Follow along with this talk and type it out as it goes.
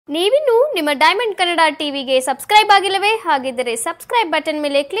ನೀವಿನ್ನು ನಿಮ್ಮ ಡೈಮಂಡ್ ಕನ್ನಡ ಟಿವಿಗೆ ಸಬ್ಸ್ಕ್ರೈಬ್ ಆಗಿಲ್ಲವೇ? ಹಾಗಿದ್ದರೆ ಸಬ್ಸ್ಕ್ರೈಬ್ ಬಟನ್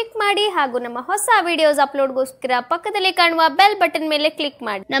ಮೇಲೆ ಕ್ಲಿಕ್ ಮಾಡಿ ಹಾಗೂ ನಮ್ಮ ಹೊಸ ವಿಡಿಯೋಸ್ ಅಪ್ಲೋಡ್ಗೋಸ್ಕರ ಪಕ್ಕದಲ್ಲಿ ಕಾಣುವ ಬೆಲ್ ಬಟನ್ ಮೇಲೆ ಕ್ಲಿಕ್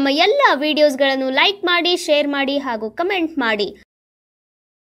ಮಾಡಿ. ನಮ್ಮ ಎಲ್ಲ ವಿಡಿಯೋಸ್ಗಳನ್ನು ಲೈಕ್ ಮಾಡಿ, ಶೇರ್ ಮಾಡಿ ಹಾಗೂ ಕಮೆಂಟ್ ಮಾಡಿ.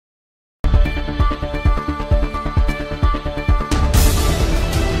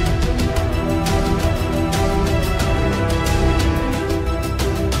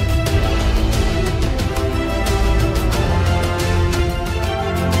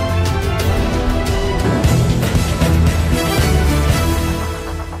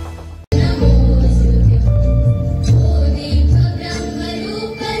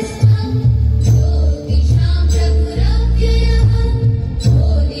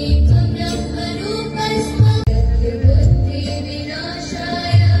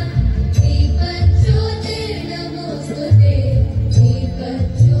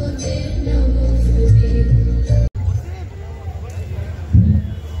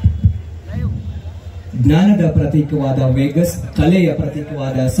 ಜ್ಞಾನದ ಪ್ರತೀಕವಾದ ವೇಗಸ್, ಕಲೆಯ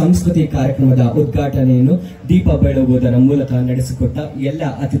ಪ್ರತೀಕವಾದ ಸಂಸ್ಕೃತಿ ಕಾರ್ಯಕ್ರಮದ ಉದ್ಘಾಟನೆಯನ್ನು ದೀಪ ಬೆಳಗುವುದರ ಮೂಲಕ ನಡೆಸಿಕೊಟ್ಟ ಎಲ್ಲ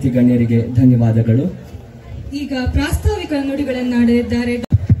ಅತಿಥಿ ಗಣ್ಯರಿಗೆ ಧನ್ಯವಾದಗಳು. ಈಗ ಪ್ರಾಸ್ತಾವಿಕ ನುಡಿಗಳನ್ನಾಡಲಿದ್ದಾರೆ.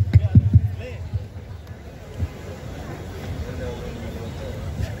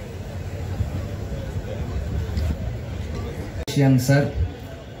 Sir,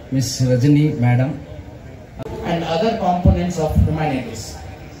 Miss Rajani Madam, and other components of humanities.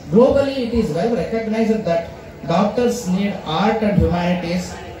 Globally, it is well recognized that doctors need art and humanities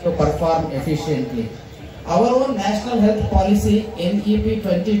to perform efficiently. Our own National Health Policy NEP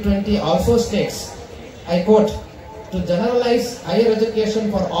 2020 also states, I quote, to generalize higher education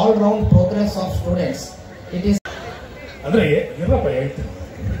for all-round progress of students. It is.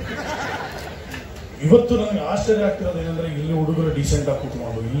 ಇವತ್ತು ನನಗೆ ಆಶ್ಚರ್ಯ ಆಗ್ತಿರೋದು ಏನಂದ್ರೆ, ಇಲ್ಲಿ ಹುಡುಗರು decent ಆಗಿ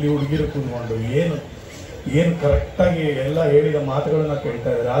ಕೂತ್ಕೊಂಡು, ಇಲ್ಲಿ ಹುಡುಗಿರು ಕೂತ್ಕೊಂಡು ಏನು ಕರೆಕ್ಟಾಗಿ ಎಲ್ಲ ಹೇಳಿದ ಮಾತುಗಳನ್ನ ಕೇಳ್ತಾ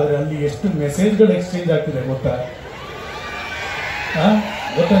ಇದ್ದಾರೆ. ಆದ್ರೆ ಅಲ್ಲಿ ಎಷ್ಟು ಮೆಸೇಜ್ಗಳು ಎಕ್ಸ್ಚೇಂಜ್ ಆಗ್ತಿದೆ ಗೊತ್ತಾ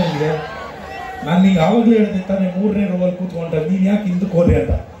ನಿಮಗೆ? ನಾನು ನಿಂಗೆ ಯಾವಾಗಲೂ ಹೇಳಿದೆ ತಾನೆ, 3ನೇ ರೋವಲ್ಲಿ ಕೂತ್ಕೊಂಡ್ರೆ ನೀನ್ ಯಾಕೆ ಹಿಂದಕ್ಕೆ ಹೋದೆ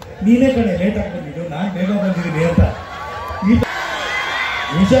ಅಂತ. ನೀನೇ ಕಡೆ ಲೇಟ್ ಆಗಿ ಬಂದಿದ್ದು, ನಾನು ಬೇಗ ಬಂದಿದ್ದೀನಿ ಅಂತ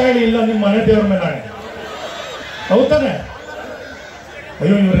ನಿಜ ಹೇಳಿ. ಇಲ್ಲ ನಿಮ್ಮ ಮನೆ ದೇವ್ರ ಮೇಲೆ ನಾಳೆ ಹೌದಾನೆ.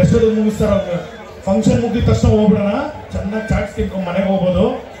 ಅಯ್ಯೋ ಇವ್ರು ಎಷ್ಟೊಂದು ಮುಗಿಸ್ತಾರ. ಫಂಕ್ಷನ್ ಮುಗಿದ ತಕ್ಷಣ ಹೋಗ್ಬಿಡೋಣ, ಚೆನ್ನಾಗಿ ಚಾಟ್ಸ್ ತಿನ್ಕೊಂಡು ಮನೆಗೆ ಹೋಗ್ಬೋದು.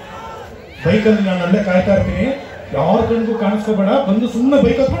 ಬೈಕಲ್ಲಿ ನಾನು ಅಲ್ಲೇ ಕಾಯ್ತಾ ಇರ್ತೀನಿ, ಯಾರ ಕಣ್ಗೂ ಕಾಣಿಸ್ಕೋಬೇಡ, ಬಂದು ಸುಮ್ಮನೆ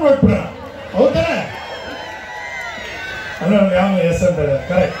ಬೈಕ್ ಹತ್ಕೊಂಡು ಹೊರಟ್ಬಿಡೋಣ. ಹೌದಾನೆ? ಅಲ್ಲ ಯಾವ ಎಸ್ ಅಂತ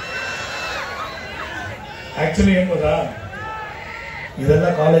ಕರೆಕ್ಟ್. ಆಕ್ಚುಲಿ ಏನ್ ಗೊತ್ತಾ, ಇದೆಲ್ಲ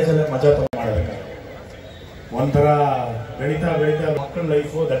ಕಾಲೇಜಲ್ಲೇ ಮಜಾ ತಗೊಂಡು ಮಾಡಬೇಕು. ಒಂಥರ ಬೆಳೀತಾ ಮಕ್ಕಳ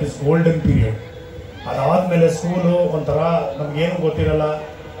life that is golden period. ಅದಾದ್ಮೇಲೆ ಸ್ಕೂಲು ಒಂಥರ ನಮ್ಗೇನು ಗೊತ್ತಿರಲ್ಲ.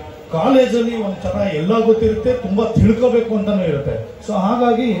 ಕಾಲೇಜಲ್ಲಿ ಒಂಥರ ಎಲ್ಲ ಗೊತ್ತಿರುತ್ತೆ, ತುಂಬಾ ತಿಳ್ಕೋಬೇಕು ಅಂತಾನು ಇರುತ್ತೆ. ಸೊ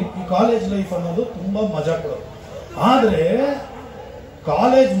ಹಾಗಾಗಿ ಈ ಕಾಲೇಜ್ ಲೈಫ್ ಅನ್ನೋದು ತುಂಬಾ ಮಜಾ ಕೊಡೋದು. ಆದ್ರೆ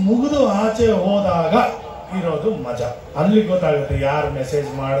ಕಾಲೇಜ್ ಮುಗಿದು ಆಚೆ ಹೋದಾಗ ಇರೋದು ಮಜಾ. ಅಲ್ಲಿ ಗೊತ್ತಾಗುತ್ತೆ ಯಾರು ಮೆಸೇಜ್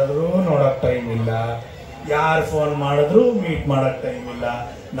ಮಾಡಿದ್ರು ನೋಡಕ್ ಟೈಮ್ ಇಲ್ಲ, ಯಾರು ಫೋನ್ ಮಾಡಿದ್ರು ಮೀಟ್ ಮಾಡಕ್ ಟೈಮ್ ಇಲ್ಲ.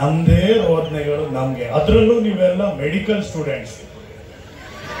 ನಮ್ದೇ ರೋದನೆಗಳು ನಮ್ಗೆ. ಅದ್ರಲ್ಲೂ ನೀವೆಲ್ಲ ಮೆಡಿಕಲ್ ಸ್ಟೂಡೆಂಟ್ಸ್,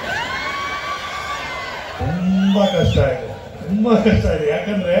 ತುಂಬಾ ಕಷ್ಟ ಇದೆ.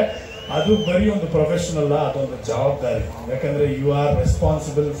 ಯಾಕಂದ್ರೆ ಅದು ಬರೀ ಒಂದು ಪ್ರೊಫೆಷನ್ ಅಲ್ಲ, ಅದೊಂದು ಜವಾಬ್ದಾರಿ. ಯಾಕಂದ್ರೆ you are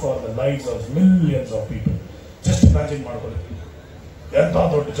responsible for the lives of millions of people. Just imagine ಮಾಡ್ಕೊಳ್ಳಿ, ಎಂತ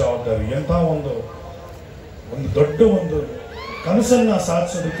ದೊಡ್ಡ ಜವಾಬ್ದಾರಿ, ಎಂತ ಒಂದು ದೊಡ್ಡ ಒಂದು ಕನಸನ್ನ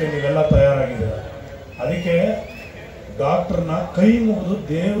ಸಾಧಿಸೋದಕ್ಕೆ ನೀವೆಲ್ಲ ತಯಾರಾಗಿದ್ದೀರ. ಅದಕ್ಕೆ ಡಾಕ್ಟರ್ನ ಕೈ ಮುಗಿದು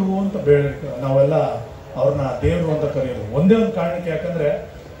ದೇವರು ಅಂತ ನಾವೆಲ್ಲ ಅವ್ರನ್ನ ದೇವರು ಅಂತ ಕರೆಯೋದು ಒಂದೇ ಒಂದು ಕಾರಣಕ್ಕೆ. ಯಾಕಂದ್ರೆ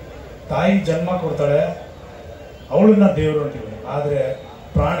ತಾಯಿ ಜನ್ಮ ಕೊಡ್ತಾಳೆ, ಅವಳನ್ನ ದೇವರು ಅಂತೀವಿ. ಆದ್ರೆ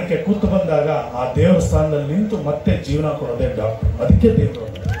ಪ್ರಾಣಕ್ಕೆ ಕೂತು ಬಂದಾಗ ಆ ದೇವ್ರ ಸ್ಥಾನದಲ್ಲಿ ನಿಂತು ಮತ್ತೆ ಜೀವನ ಕೊಡೋದೇ ಡಾಕ್ಟರ್. ಅದಕ್ಕೆ ದೇವರು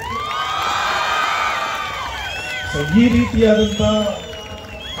ಅಂತ. ಸೊ ಈ ರೀತಿಯಾದಂತ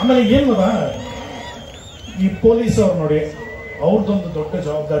ಆಮೇಲೆ ಏನ್ ಗೊತ್ತಾ, ಈ ಪೊಲೀಸ್ ಅವ್ರು ನೋಡಿ, ಅವ್ರದ್ದೊಂದು ದೊಡ್ಡ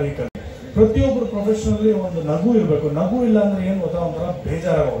ಜವಾಬ್ದಾರಿ. ಪ್ರತಿಯೊಬ್ಬರು ಪ್ರೊಫೆಷನಲ್ಲಿ ಒಂದು ನಗು ಇರಬೇಕು. ನಗು ಇಲ್ಲ ಅಂದ್ರೆ ಏನ್ ಗೊತ್ತಾ, ಒಂಥರ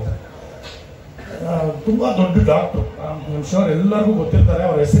ಬೇಜಾರಾಗೋಗುತ್ತೆ. ತುಂಬಾ ದೊಡ್ಡ ಡಾಕ್ಟ್ರು, ಐಮ್ ಶೋರ್ ಎಲ್ಲರಿಗೂ ಗೊತ್ತಿರ್ತಾರೆ.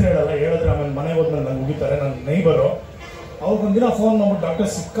 ಅವ್ರ ಹೆಸರು ಹೇಳಲ್ಲ, ಹೇಳಿದ್ರೆ ಆಮೇಲೆ ಮನೆಗೆ ಹೋದ್ಮೇಲೆ ನಂಗೆ ಮುಗಿತಾರೆ. ನನ್ನ ನೈಬರು ಅವ್ರಿಗೊಂದಿನ ಫೋನ್ ಮಾಡ್ಬಿಟ್ಟು, ಡಾಕ್ಟರ್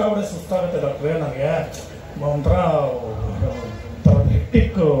ಸಿಕ್ಕಾಬಿಡೆ ಸುಸ್ತಾಗುತ್ತೆ ಡಾಕ್ಟ್ರೇ, ನನಗೆ ಒಂಥರ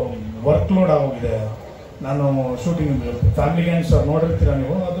ಹೆಕ್ಟಿಕ್ ವರ್ಕ್ ಲೋಡ್ ಆಗೋಗಿದೆ. ನಾನು ಶೂಟಿಂಗ್ ಫ್ಯಾಮಿಲಿ ಗ್ಯಾಂಗ್ಸ್ ನೋಡಿರ್ತೀರ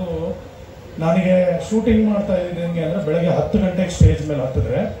ನೀವು. ಅದು ನನಗೆ ಶೂಟಿಂಗ್ ಮಾಡ್ತಾ ಇದ್ದೀನಿ ಹೆಂಗೆ ಅಂದ್ರೆ, ಬೆಳಗ್ಗೆ 10 ಗಂಟೆಗೆ ಸ್ಟೇಜ್ ಮೇಲೆ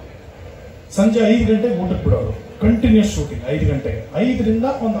ಹತ್ತಿದ್ರೆ ಸಂಜೆ 5 ಗಂಟೆಗೆ ಊಟಕ್ಕೆ ಬಿಡೋರು. ಕಂಟಿನ್ಯೂಸ್ ಶೂಟಿಂಗ್ 5 ಗಂಟೆಗೆ. 5ರಿಂದ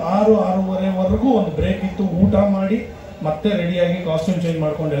ಒಂದು 6-6:30ವರೆಗೂ ಒಂದು ಬ್ರೇಕ್ ಇತ್ತು. ಊಟ ಮಾಡಿ ಮತ್ತೆ ರೆಡಿಯಾಗಿ ಕಾಸ್ಟ್ಯೂಮ್ ಚೇಂಜ್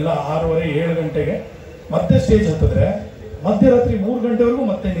ಮಾಡ್ಕೊಂಡು ಎಲ್ಲ 6:30-7 ಗಂಟೆಗೆ ಮತ್ತೆ ಸ್ಟೇಜ್ ಹತ್ತಿದ್ರೆ ಮಧ್ಯರಾತ್ರಿ 3 ಗಂಟೆವರೆಗೂ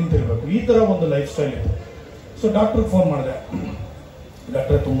ಮತ್ತೆ ನಿಂತಿರ್ಬೇಕು. ಈ ತರ ಒಂದು ಲೈಫ್ ಸ್ಟೈಲ್ ಇತ್ತು. ಸೊ ಡಾಕ್ಟರ್ಗೆ ಫೋನ್ ಮಾಡಿದೆ,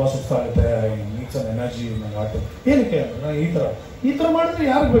 ಡಾಕ್ಟ್ರೆ ತುಂಬ ಸುಸ್ತಾಗುತ್ತೆ, ನೀಡ್ಸ್ ಅನ್ ಎನರ್ಜಿ ನಂಗೆ ಆಟೋ. ಏನಕ್ಕೆ ಅಂದ್ರೆ ನಾನು ಈ ಥರ ಮಾಡಿದ್ರೆ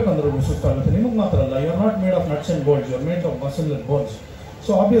ಯಾರಿಗೆ ಬೇಕಂದ್ರೆ ಸುಸ್ತಾಗುತ್ತೆ, ನಿಮಗೆ ಮಾತ್ರ ಅಲ್ಲ. You are not made of nuts and bones, you are made of muscle and bones.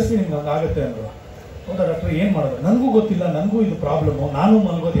 So obviously ನಿಮ್ಗೆ ಹಂಗೆ ಆಗುತ್ತೆ ಅಂದರು. ಹೌದಾ ಡಾಕ್ಟ್ರೆ, ಏನು ಮಾಡೋದು, ನನಗೂ ಗೊತ್ತಿಲ್ಲ, ನನಗೂ ಇದು ಪ್ರಾಬ್ಲಮ್ಮು, ನಾನು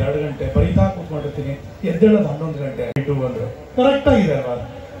ಮಲಗೋದು 2 ಗಂಟೆ, ಬರೀತಾ ಕೂತ್ಕೊಂಡಿರ್ತೀನಿ, ಎದ್ದೇಳೋದು 11 ಗಂಟೆ ಆಯಿತು ಅಂದರು. ಕರೆಕ್ಟಾಗಿದೆ ಅಲ್ವಾ?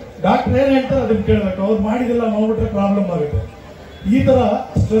 ಡಾಕ್ಟ್ರ್ ಏನು ಹೇಳ್ತಾರೆ ಅದನ್ನು ಕೇಳಬೇಕು. ಅವ್ರು ಮಾಡಿದೆಲ್ಲ ಮಾಡ್ಬಿಟ್ರೆ ಪ್ರಾಬ್ಲಮ್ ಆಗುತ್ತೆ. ಈ ಥರ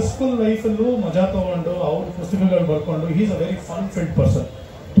ಸ್ಟ್ರೆಸ್ಫುಲ್ ಲೈಫಲ್ಲೂ ಮಜಾ ತೊಗೊಂಡು ಅವ್ರ ಪುಸ್ತಕಗಳು ಬರ್ಕೊಂಡು, is a very fun filled person,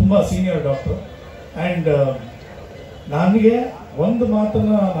 ತುಂಬ ಸೀನಿಯರ್ ಡಾಕ್ಟ್ರು. ಆ್ಯಂಡ್ ನನಗೆ ಒಂದು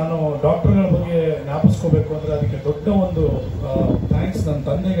ಮಾತನ್ನ ನಾನು ಡಾಕ್ಟರ್ಗಳ ಬಗ್ಗೆ ಜ್ಞಾಪಿಸ್ಕೋಬೇಕು ಅಂದರೆ ಅದಕ್ಕೆ ದೊಡ್ಡ ಒಂದು ಥ್ಯಾಂಕ್ಸ್ ನನ್ನ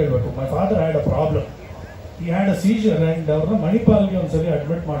ತಂದೆಗೆ ಹೇಳ್ಬೇಕು. My father had a problem, he had a scissor and ಅವ್ರನ್ನ ಮಣಿಪಾಲ್ಗೆ ಒಂದ್ಸರಿ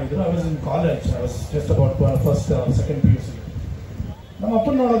ಅಡ್ಮಿಟ್ ಮಾಡಿದ್ರು. I was in college, I was just about first second PUC. ನಮ್ಮ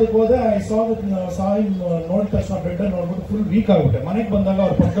ಅಪ್ಪನ ನೋಡೋದಕ್ಕೆ ಹೋದೆ. ಸಾಯಿ ನೋಡಿದ ತಕ್ಷಣ ಬೆಡ್ ನೋಡ್ಬಿಟ್ಟು ಫುಲ್ ವೀಕ್ ಆಗ್ಬಿಟ್ಟೆ. ಮನೆಗೆ ಬಂದಾಗ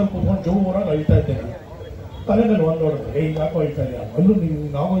ಅವ್ರ ಪಕ್ಕದಲ್ಲಿ ಕೂತ್ಕೊಂಡು ಜೋರಾಗಿ ಅಳ್ತಾ ಇದ್ದೇನೆ. ತಲೆ ಮೇಲೆ ಒಂದು ನೋಡಿದ್ರೆ ಹಿಂಗೆ ಯಾಕೋ ಅಳ್ತಾ ಇದೆಯಾ, ಅಲ್ಲೂ ನೀವು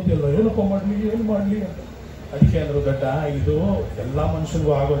ಆಗೋಯ್ತಿಲ್ಲ, ಏನಪ್ಪ ಮಾಡಲಿ ಏನು ಮಾಡಲಿ ಅಂತ. ಅದಕ್ಕೆ ಅಂದರು, ದಡ್ಡ ಇದು ಎಲ್ಲ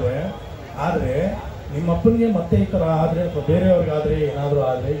ಮನುಷ್ಯನಿಗೂ ಆಗೋದೆ, ಆದರೆ ನಿಮ್ಮ ಅಪ್ಪನಿಗೆ ಮತ್ತೆ ಈ ಥರ ಆದರೆ ಅಥವಾ ಬೇರೆಯವ್ರಿಗಾದರೆ ಏನಾದರೂ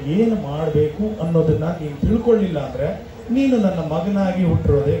ಆದರೆ ಏನು ಮಾಡಬೇಕು ಅನ್ನೋದನ್ನ ನೀನು ತಿಳ್ಕೊಳ್ಳಿಲ್ಲ ಅಂದರೆ ನೀನು ನನ್ನ ಮಗನಾಗಿ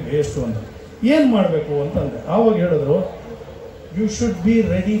ಹುಟ್ಟಿರೋದೇ ವೇಸ್ಟು ಅಂತ. ಏನು ಮಾಡಬೇಕು ಅಂತಂದರೆ ಆವಾಗ ಹೇಳಿದ್ರು, you should be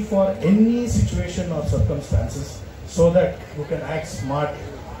ready for any situation or circumstances so that you can act smart.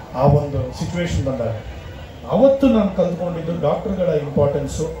 ಆ ಒಂದು ಸಿಚುವೇಶನ್ ಬಂದಾಗ ಅವತ್ತು ನಾನು ಕಲ್ತ್ಕೊಂಡಿದ್ದು ಡಾಕ್ಟರ್ಗಳ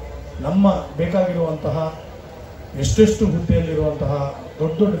ಇಂಪಾರ್ಟೆನ್ಸು, ನಮ್ಮ ಬೇಕಾಗಿರುವಂತಹ ಎಷ್ಟೆಷ್ಟು ಹುದ್ದೆಯಲ್ಲಿರುವಂತಹ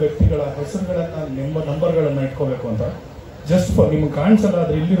ದೊಡ್ಡ ದೊಡ್ಡ ವ್ಯಕ್ತಿಗಳ ಹೆಸರುಗಳನ್ನು, ನಿಮ್ಮ ನಂಬರ್ಗಳನ್ನು ಇಟ್ಕೋಬೇಕು ಅಂತ. ಜಸ್ಟ್ ಫಾರ್ ನಿಮ್ಗೆ ಕಾಣಿಸಲ್ಲ,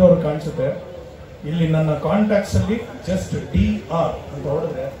 ಆದರೆ ಇಲ್ಲಿರೋರು ಕಾಣಿಸುತ್ತೆ. ಇಲ್ಲಿ ನನ್ನ ಕಾಂಟ್ಯಾಕ್ಟ್ಸಲ್ಲಿ ಜಸ್ಟ್ DR ಅಂತ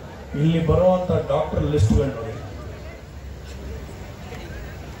ಹೊಡೆದ್ರೆ ಇಲ್ಲಿ ಬರುವಂಥ ಡಾಕ್ಟರ್ ಲಿಸ್ಟ್ಗಳು ನೋಡಿ.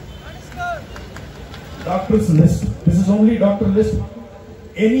 Doctor's list. This is only doctor list.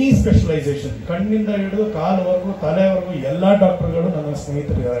 Any specialization, ಕಣ್ಣಿಂದ ಹಿಡಿದು ಕಾಲವರೆಗೂ ತಲೆವರೆಗೂ ಎಲ್ಲ ಡಾಕ್ಟರ್ಗಳು ನನ್ನ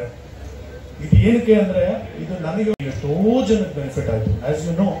ಸ್ನೇಹಿತರಿದ್ದಾರೆ. ಇದು ಏನಕ್ಕೆ ಅಂದ್ರೆ ಇದು ನನಗೆ ಎಷ್ಟೋ ಜನಕ್ಕೆ ಬೆನಿಫಿಟ್ ಆಯಿತು. ಆಸ್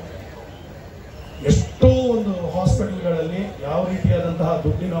ಯು ನೋ, ಎಷ್ಟೋ ಒಂದು ಹಾಸ್ಪಿಟಲ್ಗಳಲ್ಲಿ ಯಾವ ರೀತಿಯಾದಂತಹ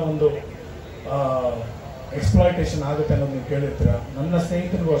ದುಡ್ಡಿನ ಒಂದು ಎಕ್ಸ್ಪ್ಲಾಯ್ಟೇಷನ್ ಆಗುತ್ತೆ ಅನ್ನೋದು ನೀವು ಕೇಳಿರ್ತೀರ. ನನ್ನ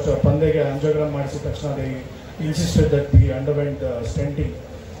ಸ್ನೇಹಿತರಿಗೂ ಅಷ್ಟೇ, ತಂದೆಗೆ ಆಂಜಿಯೋಗ್ರಾಮ್ ಮಾಡಿಸಿದ ತಕ್ಷಣ ಅದೇ insisted that the underwent stunting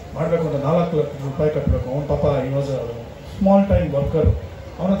ಮಾಡಬೇಕು ಅಂತ 4 ಲಕ್ಷ ರೂಪಾಯಿ ಕಟ್ಟಬೇಕು. ಅವನ ಪಾಪ ಈ ವಾಸ್ ಸ್ಮಾಲ್ ಟೈಮ್ ವರ್ಕರ್,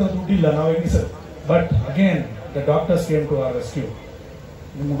 ಅವನ ಹತ್ರ ದುಡ್ಡಿಲ್ಲ. ನಾವು ಹೆಂಗೆ sir, but again the doctors came to R rescue.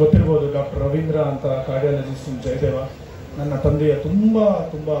 ನಿಮ್ಗೆ ಗೊತ್ತಿರ್ಬೋದು, ಡಾಕ್ಟರ್ ರವೀಂದ್ರ ಅಂತ ಕಾರ್ಡಿಯಾಲಜಿಸ್ಟ್ ಇನ್ ಜಯದೇವ, ನನ್ನ ತಂದೆಯ ತುಂಬ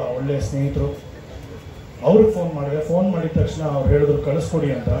ತುಂಬ ಒಳ್ಳೆಯ ಸ್ನೇಹಿತರು. ಅವ್ರಿಗೆ ಫೋನ್ ಮಾಡಿದ ತಕ್ಷಣ ಅವ್ರು ಹೇಳಿದ್ರು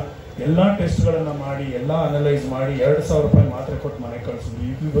ಕಳಿಸ್ಕೊಡಿ ಅಂತ. ಎಲ್ಲ ಟೆಸ್ಟ್ಗಳನ್ನು ಮಾಡಿ ಎಲ್ಲ ಅನಲೈಸ್ ಮಾಡಿ 2,000 ರೂಪಾಯಿ ಮಾತ್ರೆ ಕೊಟ್ಟು ಮನೆಗೆ ಕಳಿಸಿದ್ರು.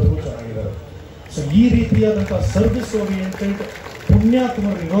 ಇವತ್ತಿಗೂ ಚೆನ್ನಾಗಿದ್ದಾರೆ. ಸೊ ಈ ರೀತಿಯಾದಂಥ ಸರ್ವಿಸ್ ಓರಿಯೆಂಟೆಡ್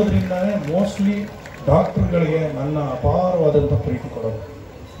ಪುಣ್ಯಾತ್ಮರು ಇರೋದ್ರಿಂದನೇ ಮೋಸ್ಟ್ಲಿ ಡಾಕ್ಟರ್ಗಳಿಗೆ ನನ್ನ ಅಪಾರವಾದಂಥ ಪ್ರೀತಿ ಕೊಡೋದು.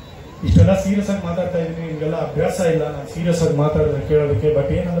 ಇಷ್ಟೆಲ್ಲ ಸೀರಿಯಸ್ ಆಗಿ ಮಾತಾಡ್ತಾ ಇದ್ದೀನಿ, ನಿಮಗೆಲ್ಲ ಅಭ್ಯಾಸ ಇಲ್ಲ ನಾನು ಸೀರಿಯಸ್ ಆಗಿ ಮಾತಾಡೋದಕ್ಕೆ ಕೇಳೋದಕ್ಕೆ.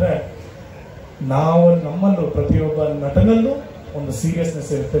 ಬಟ್ ಏನಂದ್ರೆ ನಾವು ನಮ್ಮಲ್ಲೂ ಪ್ರತಿಯೊಬ್ಬ ನಟನಲ್ಲೂ ಒಂದು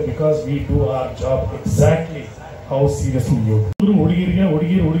ಸೀರಿಯಸ್ನೆಸ್ ಇರುತ್ತೆ. Because we do or job exactly how seriously you.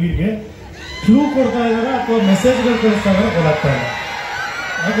 ಹುಡುಗಿರಿಗೆ clue ಕೊಡ್ತಾ ಇದಾರೆ ಅಥವಾ ಮೆಸೇಜ್ಗಳು ಕಳಿಸ್ತಾ ಇದಾರೆ ಗೊತ್ತಾಗ್ತಾ ಇಲ್ಲ.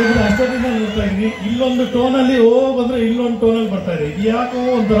 ಯಾಕಂದ್ರೆ ಅಷ್ಟೊತ್ತಿಂದ ನೋಡ್ತಾ ಇದ್ದೀನಿ, ಇಲ್ಲೊಂದು ಟೋನಲ್ಲಿ ಬಂದ್ರೆ ಇಲ್ಲೊಂದು ಟೋನಲ್ಲಿ ಬರ್ತಾ ಇದೆ. ಇದು ಯಾಕೋ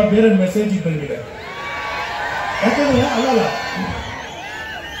ಒಂಥರ ಬೇರೆ ಮೆಸೇಜ್ ಇದ್ದಂಗಿದೆ. ಯಾಕಂದ್ರೆ ಅಲ್ಲಲ್ಲ,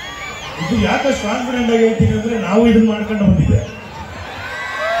 ಇದು ಯಾಕಷ್ಟು ಕಾನ್ಫಿಡೆಂಟ್ ಆಗಿ ಹೇಳ್ತೀನಿ ಅಂದ್ರೆ ನಾವು ಇದನ್ನ ಮಾಡ್ಕೊಂಡು ಬಂದಿದ್ದೆ.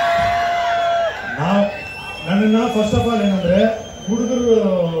 ನನ್ನನ್ನ ಫಸ್ಟ್ ಆಫ್ ಆಲ್ ಏನಂದ್ರೆ ಹುಡುಗರು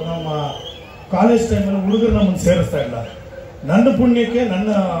ನಮ್ಮ ಕಾಲೇಜ್ ಟೈಮಲ್ಲಿ ಹುಡುಗರು ನಮ್ಮನ್ನು ಸೇರಿಸ್ತಾ ಇಲ್ಲ. ನನ್ನ ಪುಣ್ಯಕ್ಕೆ, ನನ್ನ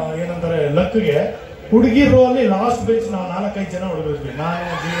ಏನಂತಾರೆ ಲಕ್ಗೆ, ಹುಡುಗಿರು ಅಲ್ಲಿ ಲಾಸ್ಟ್ ಬೆಂಚ್ ನಾವು 4-5 ಜನ ಹುಡುಗರಿದ್ವಿ. ನಾನು,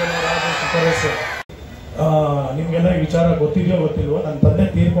 ಜೀವನ, ರಾಜೇಶ್, ಪರೇಶ್. ನಿಮ್ಗೆಲ್ಲ ಈ ವಿಚಾರ ಗೊತ್ತಿದೆಯೋ ಗೊತ್ತಿಲ್ವೋ, ನನ್ನ ತಂದೆ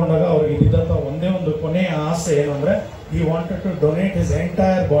ತೀರ್ಕೊಂಡಾಗ ಅವ್ರಿಗೆ ಇದ್ದಂಥ ಒಂದೇ ಒಂದು ಕೊನೆಯ ಆಸೆ ಏನು ಅಂದ್ರೆ, he wanted to donate his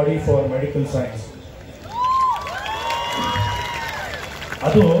entire body for medical science.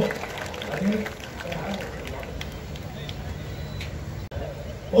 ಅದು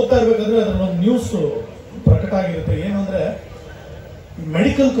ಓದ್ತಾ ಇರ್ಬೇಕಾದ್ರೆ ಅದರಲ್ಲೊಂದು ನ್ಯೂಸ್ ಪ್ರಕಟ ಆಗಿರುತ್ತೆ. ಏನಂದ್ರೆ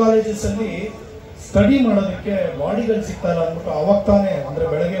ಮೆಡಿಕಲ್ ಕಾಲೇಜಸ್ ಅಲ್ಲಿ ಸ್ಟಡಿ ಮಾಡೋದಕ್ಕೆ ಬಾಡಿಗಳು ಸಿಗ್ತಾ ಇಲ್ಲ ಅಂದ್ಬಿಟ್ಟು ಅವಾಗ ತಾನೇ, ಅಂದ್ರೆ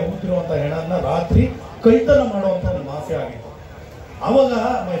ಬೆಳಗ್ಗೆ ಹೂತಿರುವಂತ ಹೆಣನ್ನ ರಾತ್ರಿ ಕೈತನ ಮಾಡುವಂತ ಒಂದು ಮಾಫಿಯಾ ಆಗಿತ್ತು. ಅವಾಗ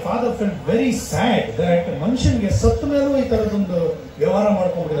my father felt very sad that ಮನುಷ್ಯನಿಗೆ ಸತ್ತ ಮೇಲೂ ಈ ತರದೊಂದು ವ್ಯವಹಾರ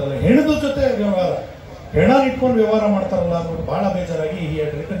ಮಾಡ್ಕೊಂಡ್ಬಿಟ್ಟಿದ್ದಾರೆ. ಹೆಣದ ಜೊತೆ ವ್ಯವಹಾರ, ಹೆಣ ಇಟ್ಕೊಂಡು ವ್ಯವಹಾರ ಮಾಡ್ತಾರಲ್ಲ ಅಂದ್ಬಿಟ್ಟು ಬಹಳ ಬೇಜಾರಾಗಿ ಈ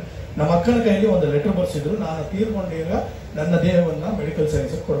ರಿಟರ್ನ್ ನಮ್ಮ ಅಕ್ಕನ ಕೈಯಲ್ಲಿ ಒಂದು ಲೆಟರ್ ಬರ್ಸಿದ್ರು, ನಾನು ತೀರ್ಕೊಂಡೀಗ ನನ್ನ ದೇಹವನ್ನ ಮೆಡಿಕಲ್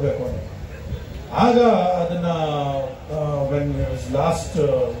ಸೈನ್ಸ್ ಕೊಡಬೇಕು ಅಂತ. ಆಗ ಅದನ್ನ ಲಾಸ್ಟ್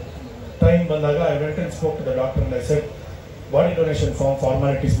ಟೈಮ್ ಬಂದಾಗ I went and spoke to the doctor and I said body donation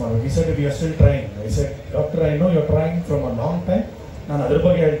formalities ಮಾಡಬೇಕು. He said we are still trying. I said doctor I know you are trying from a long time, ನಾನು ಅದ್ರ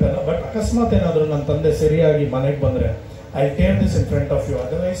ಬಗ್ಗೆ ಹೇಳ್ತಾ ಇಲ್ಲ, but ಅಕಸ್ಮಾತ್ ಏನಾದರೂ ನನ್ನ ತಂದೆ ಸರಿಯಾಗಿ ಮನೆಗೆ ಬಂದರೆ I tear this in front of you.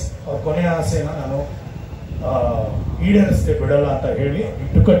 Otherwise ಅವ್ರ ಕೊನೆಯ ಆಸೆನ ನಾನು ಈಡೇರಿಸದೆ ಬಿಡಲ್ಲ ಅಂತ ಹೇಳಿ we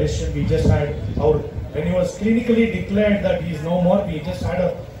took a decision. We just had when he was clinically declared that he is no more, we just had a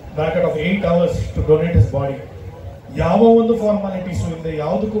bracket of 8 hours to donate his body. ಯಾವ ಒಂದು ಫಾರ್ಮಾಲಿಟೀಸು ಇಲ್ಲದೆ,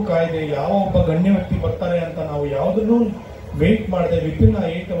 ಯಾವುದಕ್ಕೂ ಕಾಯ್ದೆ, ಯಾವ ಒಬ್ಬ ಗಣ್ಯ ವ್ಯಕ್ತಿ ಬರ್ತಾರೆ ಅಂತ ನಾವು ಯಾವುದನ್ನು ವೇಟ್ ಮಾಡದೆ ವಿತಿನ್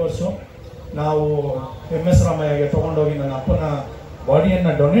 8 hours ನಾವು MS ರಾಮಯ್ಯಗೆ ತಗೊಂಡೋಗಿ ನನ್ನ ಅಪ್ಪನ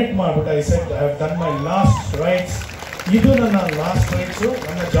ಬಾಡಿಯನ್ನ ಡೊನೇಟ್ ಮಾಡ್ಬಿಟ್ಟು I said I have done my last rights. ಇದು ನನ್ನ ಲಾಸ್ಟ್ ರೈಟ್ಸು,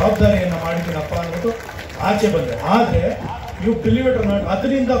 ನನ್ನ ಜವಾಬ್ದಾರಿಯನ್ನ ಮಾಡಿದ್ದೀನಪ್ಪ ಅಂದ್ಬಿಟ್ಟು ಆಚೆ ಬಂದೆ. ಆದ್ರೆ ನೀವು ಬಿಲೀವ್ ಇಟ್ ಆರ್ ನಾಟ್,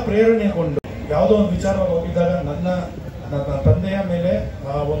 ಅದರಿಂದ ಪ್ರೇರಣೆಗೊಂಡು ಯಾವುದೋ ಒಂದು ವಿಚಾರವಾಗಿ ಹೋಗಿದ್ದಾಗ ನನ್ನ ತಂದೆಯ ಮೇಲೆ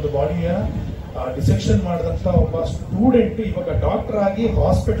ಒಂದು ಬಾಡಿಯ ಡಿಸೆಕ್ಷನ್ ಮಾಡಿದಂತ ಒಬ್ಬ ಸ್ಟೂಡೆಂಟ್ ಇವಾಗ ಡಾಕ್ಟರ್ ಆಗಿ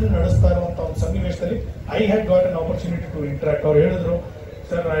ಹಾಸ್ಪಿಟಲ್ ನಡೆಸ್ತಾ ಇರುವಂತ ಒಂದು ಸನ್ನಿವೇಶದಲ್ಲಿ I had got an opportunity to interact. ಅವ್ರು ಹೇಳಿದ್ರು,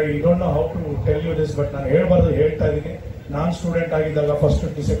 sir I don't know how to tell you this, but ನಾನು ಹೇಳ್ಬಾರ್ದು ಹೇಳ್ತಾ ಇದ್ದೀನಿ, ನಾನು ಸ್ಟೂಡೆಂಟ್ ಆಗಿದ್ದಾಗ ಫಸ್ಟ್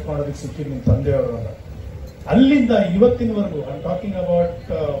ಡಿಸೆಕ್ಟ್ ಮಾಡೋದಕ್ಕೆ ಸಿಕ್ಕಿದ್ದು ನಿಮ್ಮ ತಂದೆಯವರು ಅಂತ. ಅಲ್ಲಿಂದ ಇವತ್ತಿನವರೆಗೂ ಐ ಆಮ್ ಟಾಕಿಂಗ್ ಅಬೌಟ್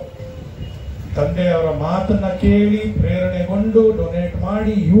ತಂದೆಯವರ ಮಾತನ್ನ ಕೇಳಿ ಪ್ರೇರಣೆಗೊಂಡು ಡೊನೇಟ್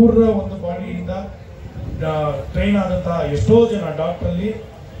ಮಾಡಿ ಇವರ ಒಂದು ಬಾಡಿಯಿಂದ ಟ್ರೈನ್ ಆದಂತಹ ಎಷ್ಟೋ ಜನ ಡಾಕ್ಟರ್ ಅಲ್ಲಿ,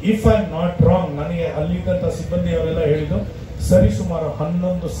 if I am not wrong, ನನಗೆ ಅಲ್ಲಿದ್ದಂತ ಸಿಬ್ಬಂದಿ ಅವರೆಲ್ಲ ಹೇಳಿದ್ದು ಸರಿ ಸುಮಾರು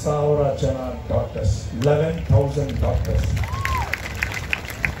 11,000 ಜನ ಡಾಕ್ಟರ್ಸ್, 11,000 ಡಾಕ್ಟರ್ಸ್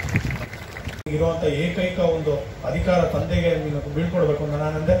ಇರುವಂತ ಏಕೈಕ ಒಂದು ಅಧಿಕಾರ ತಂದೆಗೆ ಬೀಳ್ಕೊಡ್ಬೇಕು ಅಂತ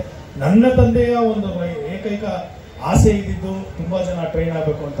ನಾನಂದೆ. ನನ್ನ ತಂದೆಯ ಒಂದು ಏಕೈಕ ಆಸೆ ಇದ್ದಿದ್ದು ತುಂಬಾ ಜನ ಟ್ರೈನ್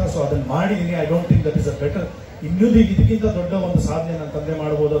ಆಗಬೇಕು ಅಂತ. ಸೊ ಅದನ್ನ ಮಾಡಿದೀನಿ. I don't think that is a better, ಇನ್ನೊಂದು ಇದಕ್ಕಿಂತ ದೊಡ್ಡ ಒಂದು ಸಾಧನೆ ನನ್ನ ತಂದೆ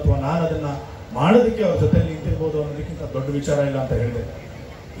ಮಾಡಬಹುದು ಅಥವಾ ನಾನು ಅದನ್ನ ಮಾಡೋದಕ್ಕೆ ಅವ್ರ ಜೊತೆ ನಿಂತಿರ್ಬೋದು ಅನ್ನೋದಕ್ಕಿಂತ ದೊಡ್ಡ ವಿಚಾರ ಇಲ್ಲ ಅಂತ ಹೇಳಿದೆ.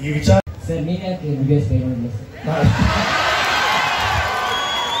 ಈ ವಿಚಾರ ಸರ್ ನೀವ್ ಯಾಕೆ MBBS ಟ್ರೈ ಮಾಡಲಿಲ್ಲ ಸರ್?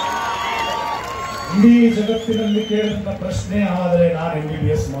 ಇಡೀ ಜಗತ್ತಿನಲ್ಲಿ ಕೇಳಿದಂತ ಪ್ರಶ್ನೆ, ಆದರೆ ನಾನು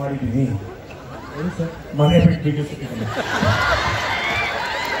MBBS ಮಾಡಿದ್ದೀನಿ, ಮನೆ ಬಿಟ್ಟು ಸಿಕ್ಕಿದ್ದೀನಿ.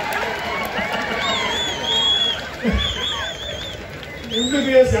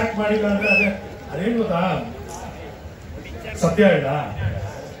 MBBS ಯಾಕೆ ಮಾಡಿಲ್ಲ ಅಂದ್ರೆ ಅದೇನು ಗೊತ್ತಾ, ಸತ್ಯ ಇಲ್ಲ,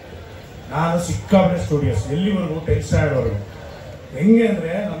 ನಾನು ಸಿಕ್ಕಾಪಟ್ಟೆ ಸ್ಟೂಡಿಯೋಸ್ ಎಲ್ಲಿವರೆಗೂ 10th ಸ್ಟ್ಯಾಂಡರ್ಡ್ ವರೆಗೂ. ಹೆಂಗೆ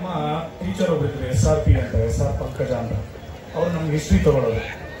ಅಂದ್ರೆ ನಮ್ಮ ಟೀಚರ್ ಒಬ್ರು ಇದ್ರು, SRP ಅಂತ, SR ಪಂಕಜ ಅಂತ, ಅವ್ರು ನಮ್ಗೆ ಹಿಸ್ಟ್ರಿ ತಗೊಳ್ಳೋದು.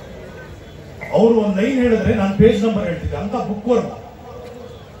 ಅವರು ಒಂದು ಲೈನ್ ಹೇಳಿದ್ರೆ ನಾನು ಪೇಜ್ ನಂಬರ್ ಹೇಳ್ತಿದ್ದೆ ಅಂತ ಬುಕ್ ವರ್ಕ್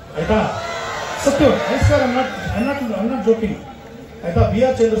ಆಯ್ತಾ. ಸತ್ಯ, ಐ ನಾಟ್ ಜೋಕಿಂಗ್ ಆಯ್ತಾ.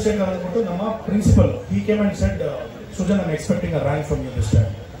 BR ಚಂದ್ರಶೇಖರ್ ಅಂದ್ಬಿಟ್ಟು ನಮ್ಮ principal, he came and shed, Sujan I am expecting a rank from you this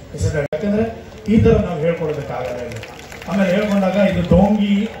time. ಯಾಕಂದ್ರೆ ಈ ತರ ನಾವು ಹೇಳ್ಕೊಡೋದಕ್ಕಾಗಲ್ಲ ಇಲ್ಲ. ಆಮೇಲೆ ಹೇಳ್ಕೊಂಡಾಗ ಇದು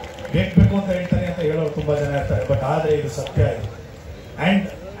ಡೋಂಗಿ ಬೇಕು ಅಂತ ಹೇಳ್ತಾನೆ ಅಂತ ಹೇಳೋರು ತುಂಬಾ ಜನ ಇರ್ತಾರೆ, ಬಟ್ ಆದ್ರೆ ಇದು ಸತ್ಯ ಇದು. ಅಂಡ್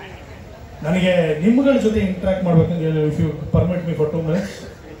ನನಗೆ ನಿಮ್ಗಳ ಜೊತೆ ಇಂಟ್ರಾಕ್ಟ್ ಮಾಡ್ಬೇಕಂದ್ರೆ, if you permit me for 2 minutes,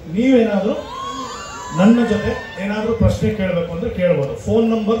 ನೀವೇನಾದ್ರೂ ನನ್ನ ಜೊತೆ ಏನಾದ್ರೂ ಪ್ರಶ್ನೆ ಕೇಳಬೇಕು ಅಂದ್ರೆ ಕೇಳ್ಬೋದು. ಫೋನ್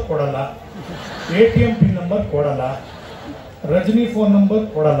ನಂಬರ್ ಕೊಡಲ್ಲ, ATM ಪಿನ್ ನಂಬರ್ ಕೊಡಲ್ಲ, ರಜನಿ ಫೋನ್ ನಂಬರ್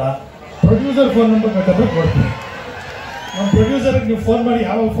ಕೊಡಲ್ಲ, ಪ್ರೊಡ್ಯೂಸರ್ ಫೋನ್ ನಂಬರ್ ಬೇಕಾದ್ರೆ ಕೊಡ್ತೀನಿ. ನಮ್ಮ ಪ್ರೊಡ್ಯೂಸರ್ಗೆ ನೀವು ಫೋನ್ ಮಾಡಿ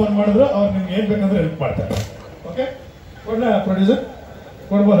ಯಾವಾಗ ಫೋನ್ ಮಾಡಿದ್ರು ಅವ್ರು ನಿಮ್ಗೆ ಏನ್ ಬೇಕಂದ್ರೆ ಹೆಲ್ಪ್ ಮಾಡ್ತಾರೆ. Okay, ಕೊಡ್ಲಾ producer?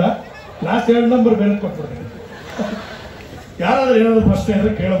 ಕೊಡ್ಬೋದಾ? ಲಾಸ್ಟ್ 2 ನಂಬರ್ ಬೇರೆ ಕೊಟ್ಬಿಡ್ತೀನಿ. ಯಾರಾದ್ರೂ ಏನಾದ್ರು ಪ್ರಶ್ನೆ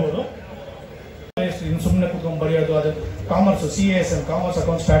ಇದ್ರೆ ಕೇಳಬಹುದು. ಇನ್ನು ಸುಮ್ಮನೆ ಕುತ್ಕೊಂಡು ಬರೆಯೋದು, ಅದು commerce, CAS and commerce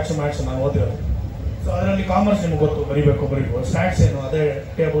account stats mats ನಾನು ಓದಿರೋದು. ಸೊ ಅದರಲ್ಲಿ ಕಾಮರ್ಸ್ ನಿಮ್ಗೆ ಗೊತ್ತು, ಬರಿಬೇಕು. ಸ್ಟ್ಯಾಟ್ಸ್ ಏನು, ಅದೇ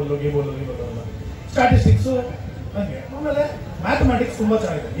ಟೇಬಲ್ ಗೀಬಲ್ ಸ್ಟ್ಯಾಟಿಸ್ಟಿಕ್ಸ್ ಹಂಗೆ. ಆಮೇಲೆ ಮ್ಯಾಥಮೆಟಿಕ್ಸ್ ತುಂಬಾ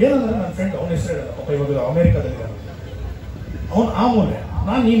ಚೆನ್ನಾಗಿದೆ. ಏನಂದ್ರೆ ನನ್ನ ಫ್ರೆಂಡ್, ಅವನ ಹೆಸರು ಹೇಳಲ್ಲ ಪಾಪ, ಇವಾಗ ಅಮೆರಿಕಾದಲ್ಲಿ ಅವನು ಆ ಮೂಲೆ,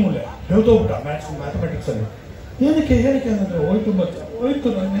 ನಾನು ಈ ಮೂಲೆ, ಹೇಳ್ತೋಗ್ಬಿಟ್ಟ ಮ್ಯಾಥಮೆಟಿಕ್ಸ್ ಅಲ್ಲಿ. ಏನಕ್ಕೆ ಅಂದ್ರೆ ಹೋಯ್ತು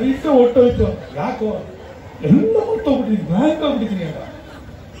ನನ್ನ ಇಷ್ಟ ಒಟ್ಟೋಯ್ತು. ಯಾಕೋ ಎಲ್ಲ ಹೊಟ್ಟೋಗ್ಬಿಟ್ಟಿದ್ದೀನಿ, ಬ್ಯಾಂಕ್ ಆಗ್ಬಿಟ್ಟಿದ್ದೀನಿ ಅಂತ.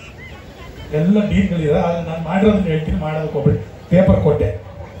 ಎಲ್ಲ ಡೀಲ್ಗಳಿದೆ, ಆದ್ರೆ ನಾನು ಮಾಡಿರೋದನ್ನ ಹೇಳ್ತೀನಿ, ಮಾಡೋದಕ್ಕೆ ಹೋಗ್ಬಿಟ್ಟು ಪೇಪರ್ ಕೊಟ್ಟೆ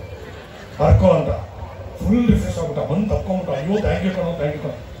ಬರ್ಕೋ ಅಂತ. ಫುಲ್ ರಿಫ್ರೆಶ್ ಆಗ್ಬಿಟ್ಟ, ಬಂದು ತಪ್ಕೊಂಬಿಟ್ಟ. ಅಯ್ಯೋ ಥ್ಯಾಂಕ್ ಯು ಕಣೋ.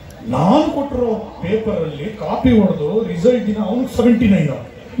 ನಾನು ಕೊಟ್ಟಿರೋ ಪೇಪರ್ ಅಲ್ಲಿ ಕಾಪಿ ಹೊಡೆದು ರಿಸಲ್ಟ್ ದಿನ ಅವನಿಗೆ 79,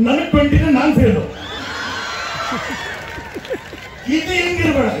 ನನಗೆ 29, ನಾನು ಫೇಲು. ಇದು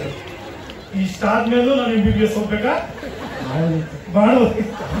ಹೆಂಗಿರ್ಬೇಡ. ಇಷ್ಟಾದ್ಮೇಲೂ ನಾನು MBBS ಹೋಗ್ಬೇಕಾ? ಮಾಡೋದು.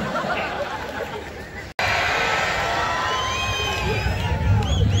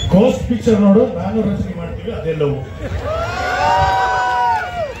 ಗೋಸ್ಟ್ ಪಿಕ್ಚರ್ ನೋಡು, ನಾನು ರಚನೆ ಮಾಡ್ತೀವಿ, ಅದೆಲ್ಲವೂ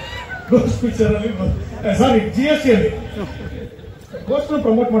ಗೋಸ್ಟ್ ಪಿಕ್ಚರ್ ಅಲ್ಲಿ, ಸಾರಿ GST ಅಲ್ಲಿ ಗೋಸ್ಟ್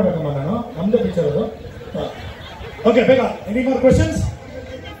ಪ್ರಮೋಟ್ ಮಾಡ್ಬೇಕಮ್ಮ ನಾನು, ನಮ್ದೇ ಪಿಕ್ಚರ್ ಅದು. ಓಕೆ, ಬೇಗ ಎನಿ ಮೋರ್ ಕ್ವೆಶನ್ಸ್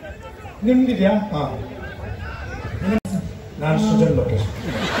ನಿಮ್ದಿದ್ಯಾ? ಹಾ, ನಾನು ಸುಜನ್ ಲೋಕೇಶ್.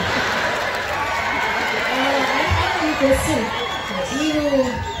 ನೀವು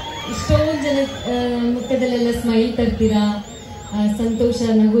ಇಷ್ಟೊಂದು ಜನ ಮುಖದಲ್ಲೆಲ್ಲ ಸ್ಮೈಲ್ ತರ್ತೀರಾ, ಸಂತೋಷ,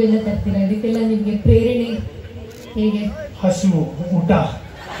 ನಗು ಎಲ್ಲ ತರ್ತೀರಾ, ಇದಕ್ಕೆಲ್ಲ ನಿಮಗೆ ಪ್ರೇರಣೆ ಹೇಗೆ? ಹಸಿವು, ಊಟ,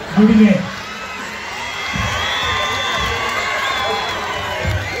 ದುಡಿಮೆ.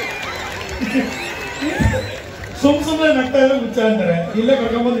 ಸುಮ್ಮನೆ ನಗ್ತಾ ಇದ್ರೆ ಮುಚ್ಚ ಅಂತಾರೆ. ಇಲ್ಲೇ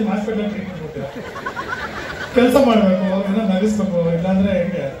ಕರ್ಕೊಂಡ್ಬಂದು ನಿಮ್ಮ ಹಾಸ್ಪಿಟಲ್ ಟ್ರೀಟ್ಮೆಂಟ್ ಕೊಡ್ತೀರಾ. ಕೆಲಸ ಮಾಡ್ಬೇಕು, ಏನೋ ನಗಿಸ್ಬೇಕು, ಇಲ್ಲಾಂದ್ರೆ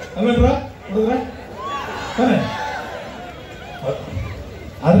ಹೆಂಗೆ ಅಲ್ವೇನ್ರ ಹುಡುಗ್ರ? ತಾನೆ.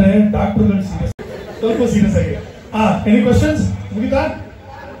 ಆದ್ರೆ ಡಾಕ್ಟರ್ಗಳು ಸೀರಿಯಸ್, ಸ್ವಲ್ಪ ಸೀರಿಯಸ್ ಆಗಿ. Any questions? ಮುಗಿತಾ?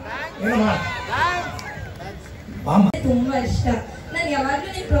 ಏನಮ್ಮ? ತುಂಬಾ ಇಷ್ಟ. ನಾನು ಯಾವಾಗ್ಲೂ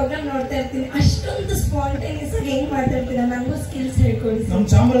ನಿಮ್ ಪ್ರೋಗ್ರಾಮ್ ನೋಡ್ತಾ ಇರ್ತೀನಿ. ಅಷ್ಟೊಂದು ಸ್ಪಾಂಟೇನಿಯಸ್ ಆಗಿ ಹೆಂಗ್ ಮಾತಾಡ್ತೀರಾ? ನನಗೂ ಸ್ಕಿಲ್ಸ್ ಹೇಳ್ಕೊಡಿ. ನಮ್ಮ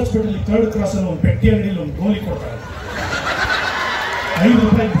ಚಾಮರಾಜಪೇಟೆಯಲ್ಲಿ 3rd ಕ್ರಾಸ್ ಅಲ್ಲಿ ಒಂದು ಪೆಟ್ಟಿ ಅಂಗಡಿಯಲ್ಲಿ ಒಂದು ಗೋಲಿ ಕೊಡ್ತಾರೆ, 5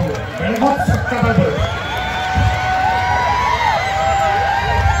 ರೂಪಾಯಿ ಬೆಳಗ್ಗೆ ಸಕ್ಕತ್ತಾಗಿ ಬರುತ್ತೆ.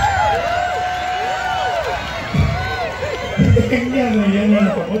 ಏನ್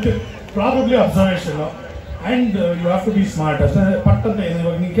ಹೇಳಪ್ಪ ಗೊತ್ತು, probably observation and you have to B smart ಅಷ್ಟೇ. ಪಟ್ ಅಂತ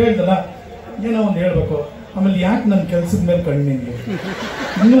ಇವಾಗ ನೀನು ಕೇಳಿದಲ್ಲ ಏನೋ ಒಂದು ಹೇಳ್ಬೇಕು. ಆಮೇಲೆ ಯಾಕೆ ನನ್ನ ಕೆಲ್ಸದ ಮೇಲೆ ಕಣ್ಣಿಗೆ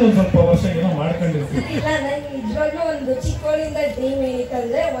ಇನ್ನೂ ಒಂದ್ ಸ್ವಲ್ಪ ವರ್ಷ ಏನೋ ಮಾಡ್ಕೊಂಡಿರ್ತೀನಿ. ಇಲ್ಲ, ನನ್ ನಿಜವಾಗ್ಲೂ ಒಂದು ಚಿಕ್ಕವಳಿಂದ ಡ್ರೀಮ್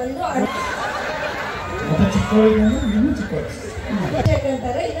ಏನಿತ್ತಂದ್ರೆ ಒಂದು ಮತ್ತೆ ಚಿಕ್ಕವಳಿಗೆ ಇನ್ನೂ ಚಿಕ್ಕವಳಿ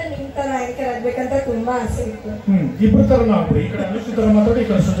ಅಂತಾರೆ, ಇಲ್ಲ ನಿಮ್ ತರ ಆಂಕರ್ ಆಗ್ಬೇಕಂತ ತುಂಬಾ ಆಸೆ ಇತ್ತು. ಇಬ್ರು ತರನೂ ಆಗ್ಬಿಡಿ. ಈ ಕಡೆ ಅನುಷ್ಠಿ ತರ ಮಾತಾಡಿ, ಈ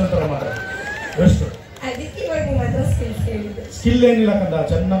ಕಡೆ ಸುಜನ್ ತರ ಮಾತಾಡಿ. ಬೆಸ್ಟ್. ಅದಕ್ಕೆ ಇವಾಗ ನಿಮ್ಮ ಹತ್ರ ಸ್ಕಿಲ್ಸ್ ಕೇಳಿದ್ದು. ಸ್ಕಿಲ್ ಏನಿಲ್ಲ ಕಂದ,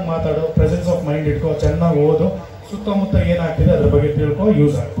 ಚೆನ್ನಾಗಿ ಮಾತಾಡು, ಪ್ರೆಸೆನ್ಸ್ ಆಫ್ ಮೈಂಡ್ ಇಟ್ಕೋ, ಚೆನ್ನಾಗಿ ಓದು, ಸುತ್ತಮುತ್ತ ಏನಾಗ್ತಿದೆ ಅದ್ರ ಬಗ್ಗೆ ತಿಳ್ಕೊ,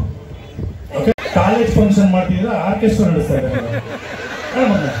 ಯೂಸ್ ಆಗ್ತದೆ. ಓಕೆ. ಕಾಲೇಜ್ ಫಂಕ್ಷನ್ ಮಾಡ್ತಿದ್ರೆ ಆರ್ಕೆಸ್ಟ್ರಾ ನಡೆಸ್ತಾ ಇದ್ದಾರೆ.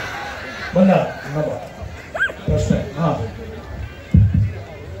 ಬಂದ ಪ್ರಶ್ನೆ.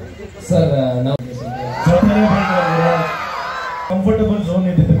 ಸರ್, ನಾವು ಕಂಫರ್ಟಬಲ್ ಝೋನ್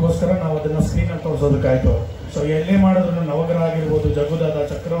ಇದ್ದಕ್ಕೋಸ್ಕರ ನಾವು ಅದನ್ನ ಸ್ಕ್ರೀನ್ ಅಲ್ಲಿ ತೋರಿಸೋದಕ್ಕಾಯ್ತು. ಸೊ ಎಲ್ಲೇ ಮಾಡಿದ್ರು ನವಗ್ರಹ ಆಗಿರ್ಬೋದು, ಜಗುದಾದ,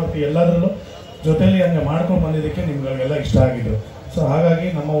 ಚಕ್ರವರ್ತಿ ಎಲ್ಲದರಲ್ಲೂ ಜೊತೆಲಿ ಹಂಗೆ ಮಾಡ್ಕೊಂಡು ಬಂದಿದ್ದಕ್ಕೆ ನಿಮ್ಗಳಿಗೆಲ್ಲ ಇಷ್ಟ ಆಗಿದ್ದು. ಸೊ ಹಾಗಾಗಿ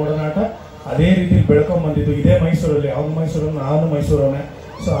ನಮ್ಮ ಒಡನಾಟ ಅದೇ ರೀತಿ ಬೆಳ್ಕೊಂಡ್ ಬಂದಿದ್ದು. ಇದೇ ಮೈಸೂರಲ್ಲಿ, ಅವನು ಮೈಸೂರನ್ನು, ನಾನು ಮೈಸೂರವನೇ.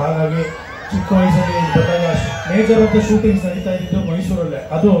 ಸೊ ಹಾಗಾಗಿ ಚಿಕ್ಕ ವಯಸ್ಸಲ್ಲಿ ಬಂದಾಗ ಮೇಜರ್ ಆಫ್ ದ ಶೂಟಿಂಗ್ಸ್ ನಡೀತಾ ಇದ್ದಿದ್ದು ಮೈಸೂರಲ್ಲೇ.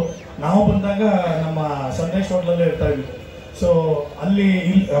 ಅದು ನಾವು ಬಂದಾಗ ನಮ್ಮ ಸಂದೇಶ್ ಹೋಟ್ಲಲ್ಲೇ ಇರ್ತಾ ಇದ್ದಿದ್ದು. ಸೊ ಅಲ್ಲಿ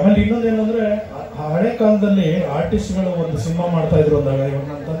ಆಮೇಲೆ ಇನ್ನೊಂದೇನಂದ್ರೆ, ಹಳೆ ಕಾಲದಲ್ಲಿ ಆರ್ಟಿಸ್ಟ್ಗಳು ಒಂದು ಸಿನಿಮಾ ಮಾಡ್ತಾ ಇದ್ರು ಅಂದಾಗ, ಇವಾಗ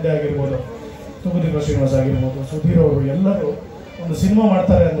ನನ್ನ ತಂದೆ ಆಗಿರ್ಬೋದು, ತೂಗುದೀಪ ಶ್ರೀನಿವಾಸ್ ಆಗಿರ್ಬೋದು, ಸುಧೀರ್ ಅವರು ಎಲ್ಲರೂ ಒಂದು ಸಿನಿಮಾ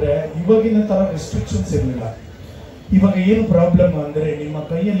ಮಾಡ್ತಾರೆ ಅಂದ್ರೆ ಇವಾಗಿನ ತರ ರೆಸ್ಟ್ರಿಕ್ಷನ್ಸ್ ಇರಲಿಲ್ಲ. ಇವಾಗ ಏನು ಪ್ರಾಬ್ಲಮ್ ಅಂದ್ರೆ, ನಿಮ್ಮ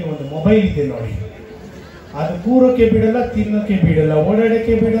ಕೈಯಲ್ಲಿ ಒಂದು ಮೊಬೈಲ್ ಇದೆ ನೋಡಿ, ಅದು ಕೂರೋಕೆ ಬಿಡಲ್ಲ, ತಿನ್ನೋಕೆ ಬಿಡಲ್ಲ,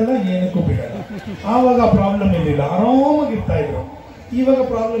 ಓಡಾಡಕ್ಕೆ ಬಿಡಲ್ಲ, ಏನಕ್ಕೂ ಬಿಡಲ್ಲ. ಆವಾಗ ಪ್ರಾಬ್ಲಮ್ ಇರಲಿಲ್ಲ, ಆರಾಮಾಗಿ ಇರ್ತಾ ಇದ್ರು. ಇವಾಗ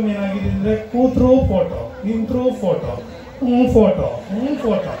ಪ್ರಾಬ್ಲಮ್ ಏನಾಗಿದೆ ಅಂದ್ರೆ, ಕೂತ್ರು ಫೋಟೋ, ನಿಂತ್ರು ಫೋಟೋ, ಫೋಟೋ,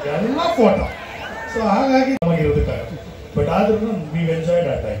 ಫೋಟೋ, ಎಲ್ಲ ಫೋಟೋ. ಸೊ ಹಾಗಾಗಿ ನಮಗಿರೋದಕ್ಕಾಗುತ್ತೆ. ಬಟ್ ಆದ್ರೂ ವಿ ಎಂಜಾಯ್ಡ್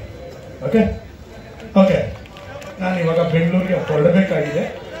ಆ ಟೈಮ್. Okay okay. ನಾನು ಇವಾಗ ಬೆಂಗಳೂರಿಗೆ ಹೊರಡಬೇಕಾಗಿದೆ.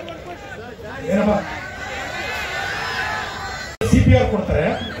 ಏನಪ್ಪ CPR ಕೊಡ್ತಾರೆ,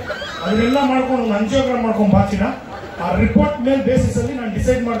 ಅದನ್ನೆಲ್ಲ ಮಾಡ್ಕೊಂಡು ಅಂಜಿಯೋಗ್ರಾಮ್ ಮಾಡ್ಕೊಂಡು ಬಾಚಿನ ಆ ರಿಪೋರ್ಟ್ ಮೇಲೆ ಬೇಸಿಸ್ ಅಲ್ಲಿ ನಾನು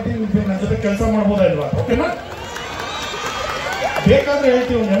ಡಿಸೈಡ್ ಮಾಡ್ತೀನಿ ನನ್ನ ಜೊತೆ ಕೆಲಸ ಮಾಡ್ಬೋದಾ ಇಲ್ವಾ. ಓಕೆನಾ? ಬೇಕಾದ್ರೆ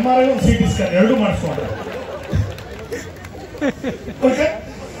ಹೇಳ್ತೀವಿ, ಒಂದು MRI, ಒಂದು CT ಸ್ಕ್ಯಾನ್ ಎರಡೂ ಮಾಡಿಸ್ಕೊಂಡ್ರೆ. Okay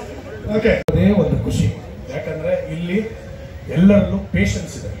okay. ಅದೇ ಒಂದು ಖುಷಿ, ಯಾಕಂದ್ರೆ ಇಲ್ಲಿ ಎಲ್ಲರಲ್ಲೂ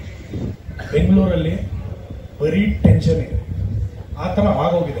ಪೇಷನ್ಸ್ ಇದೆ. ಬೆಂಗಳೂರಲ್ಲಿ ಬರೀ ಟೆನ್ಷನ್ ಇದೆ. ಆ ತರ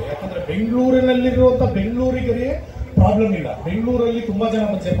ಆಗೋಗಿದೆ. ಯಾಕಂದ್ರೆ ಬೆಂಗಳೂರಿನಲ್ಲಿರುವಂತ ಬೆಂಗಳೂರಿಗರಿಗೆ ಪ್ರಾಬ್ಲಮ್ ಇಲ್ಲ. ಬೆಂಗಳೂರಲ್ಲಿ ತುಂಬಾ ಜನ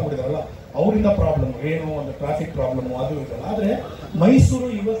ಬಂದು ಸೇರ್ಕೊಂಡಿದಾರಲ್ಲ, ಅವರಿಂದ ಪ್ರಾಬ್ಲಮ್ ಏನು, ಒಂದು ಟ್ರಾಫಿಕ್ ಪ್ರಾಬ್ಲಮ್ ಅದು ಇದಲ್ಲ. ಆದ್ರೆ ಮೈಸೂರು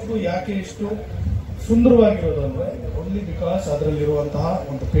ಇವತ್ತು ಯಾಕೆ ಇಷ್ಟು ಸುಂದರವಾಗಿರೋದು ಅಂದ್ರೆ, ಓನ್ಲಿ ಬಿಕಾಸ್ ಅದರಲ್ಲಿರುವಂತಹ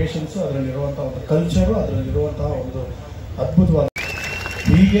ಒಂದು ಪೇಷನ್ಸ್, ಅದರಲ್ಲಿರುವಂತಹ ಒಂದು ಕಲ್ಚರು, ಅದರಲ್ಲಿರುವಂತಹ ಒಂದು ಅದ್ಭುತವಾದ,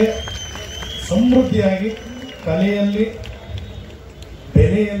 ಹೀಗೆ ಸಮೃದ್ಧಿಯಾಗಿ ಕಲೆಯಲ್ಲಿ,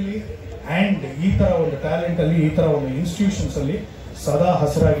 ಬೆಲೆಯಲ್ಲಿ ಅಂಡ್ ಈ ತರ ಒಂದು ಟ್ಯಾಲೆಂಟ್ ಅಲ್ಲಿ, ಈ ತರ ಒಂದು ಇನ್ಸ್ಟಿಟ್ಯೂಷನ್ಸ್ ಅಲ್ಲಿ ಸದಾ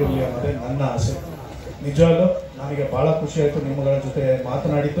ಹಸಿರಾಗಿರಲಿ ಅನ್ನೋದೇ ನನ್ನ ಆಸೆ. ನಿಜವಾಗ್ಲೂ ನನಗೆ ಬಹಳ ಖುಷಿ ಆಯ್ತು ನಿಮ್ಮಗಳ ಜೊತೆ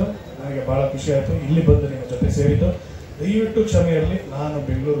ಮಾತನಾಡಿದ್ದು. ನನಗೆ ಬಹಳ ಖುಷಿ ಆಯ್ತು ಇಲ್ಲಿ ಬಂದು ನಿಮ್ಮ ಜೊತೆ ಸೇರಿದ್ದು. ದಯವಿಟ್ಟು ಕ್ಷಮೆ ಇರಲಿ, ನಾನು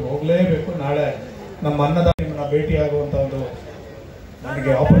ಬೆಂಗಳೂರಿಗೆ ಹೋಗಲೇಬೇಕು. ನಾಳೆ ನಮ್ಮ ಅನ್ನದಾತ ನಿಮ್ಮನ್ನ ಭೇಟಿ ಆಗುವಂತ ಒಂದು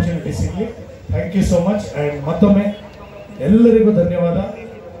ನನಗೆ ಆಪರ್ಚುನಿಟಿ ಸಿಗಲಿ. Thank you so much. And ಮತ್ತೊಮ್ಮೆ ಎಲ್ಲರಿಗೂ ಧನ್ಯವಾದ.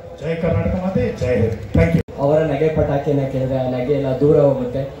 ಜೈ ಕರ್ನಾಟಕ ಮಾತೆ, ಜೈ ಹಿಂದ್. Thank you. ಅವರ ನಗೆ ಪಟಾಕಿನ ಕೇಳಿದ್ರೆ ಆ ನಗೆ ಎಲ್ಲ ದೂರ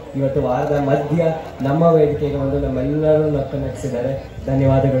ಹೋಗುತ್ತೆ. ಇವತ್ತು ವಾರದ ಮಧ್ಯ ನಮ್ಮ ವೇದಿಕೆಗೆ ಬಂದು ನಮ್ಮೆಲ್ಲರೂ ನಕ್ಕಿಸಿದ್ದಾರೆ.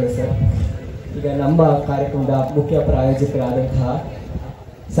 ಧನ್ಯವಾದಗಳು ಸರ್. ಈಗ ನಮ್ಮ ಕಾರ್ಯಕ್ರಮದ ಮುಖ್ಯ ಪ್ರಾಯೋಜಕರಾದಂತಹ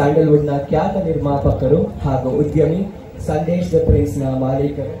ಸ್ಯಾಂಡಲ್ವುಡ್ನ ಖ್ಯಾತ ನಿರ್ಮಾಪಕರು ಹಾಗೂ ಉದ್ಯಮಿ ಸಂದೇಶ್ ದ ಪ್ರಿನ್ಸ್ನ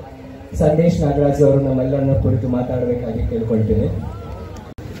ಮಾಲೀಕರು ಸಂದೇಶ್ ನಾಗರಾಜ್ ಅವರು ನಮ್ಮೆಲ್ಲರನ್ನ ಕುರಿತು ಮಾತಾಡಬೇಕಾಗಿ ಕೇಳ್ಕೊಳ್ತೇನೆ.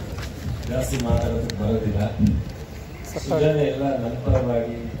 ಜಾಸ್ತಿ ಮಾತಾಡೋದಕ್ಕೆ ಬರೋದಿಲ್ಲ. ಎಲ್ಲ ನನ್ನ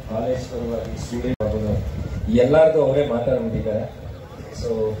ಪರವಾಗಿ, ಕಾಲೇಜ್ ಪರವಾಗಿ, ಸ್ಟೂಡೆಂಟ್ ಎಲ್ಲಾರ್ದು ಅವರೇ ಮಾತಾಡ್ಬಿಟ್ಟಿದ್ದಾರೆ. ಸೊ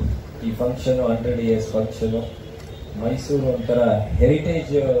ಈ ಫಂಕ್ಷನು 100 years ಫಂಕ್ಷನು, ಮೈಸೂರು ಒಂಥರ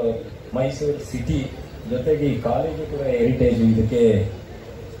ಹೆರಿಟೇಜ್, ಮೈಸೂರು ಸಿಟಿ ಜೊತೆಗೆ ಈ ಕಾಲೇಜು ಕೂಡ ಹೆರಿಟೇಜ್. ಇದಕ್ಕೆ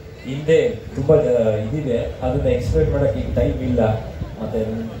ಹಿಂದೆ ತುಂಬಾ ಇದಿದೆ, ಅದನ್ನ ಎಕ್ಸ್ಪ್ಲೇನ್ ಮಾಡಕ್ಕೆ ಈಗ ಟೈಮ್ ಇಲ್ಲ, ಮತ್ತೆ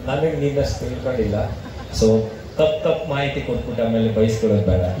ನನಗೆ ನಿನ್ನಷ್ಟು ತಿಳ್ಕೊಂಡಿಲ್ಲ. ಸೊ ತಪ್ಪು ಮಾಹಿತಿ ಕೊಟ್ಬಿಟ್ಟು ಆಮೇಲೆ ಬಯಸ್ಕೊಳ್ಳೋದು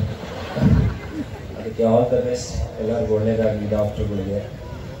ಬೇಡ. ಅದಕ್ಕೆ ಆಲ್ ದ ಬೆಸ್ಟ್, ಎಲ್ಲರಿಗೂ ಒಳ್ಳೇದಾಗಲಿ. ಡಾಕ್ಟರ್ಗಳಿಗೆ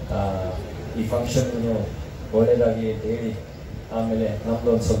ಈ ಫಂಕ್ಷನ್ ಒಳ್ಳೇದಾಗಲಿ ಅಂತ ಹೇಳಿ, ಆಮೇಲೆ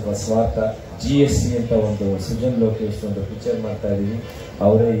ನಮ್ದೊಂದು ಸ್ವಲ್ಪ ಸ್ವಾರ್ಥ, GSC ಅಂತ ಒಂದು ಸುಜನ್ ಲೋಕೇಶ್ ಒಂದು ಪಿಕ್ಚರ್ ಮಾಡ್ತಾ ಇದ್ದೀವಿ.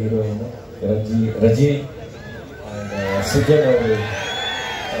 ಅವರೇ ಹೀರೋಯಿನ್ ರಜಿ ಸುಜನ್ ಅವರು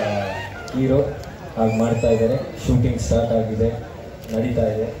ಹೀರೋ ಹಾಗೆ ಮಾಡ್ತಾ ಇದ್ದಾರೆ. ಶೂಟಿಂಗ್ ಸ್ಟಾರ್ಟ್ ಆಗಿದೆ, ನಡೀತಾ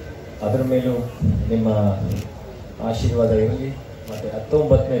ಇದೆ. ಅದರ ಮೇಲೂ ನಿಮ್ಮ ಆಶೀರ್ವಾದ ಇರಲಿ. ಮತ್ತು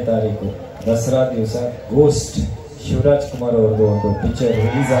 19ನೇ ತಾರೀಕು ದಸರಾ ದಿವಸ ಗೋಸ್ಟ್ ಶಿವರಾಜ್ ಕುಮಾರ್ ಅವ್ರದ್ದು ಒಂದು ಪಿಕ್ಚರ್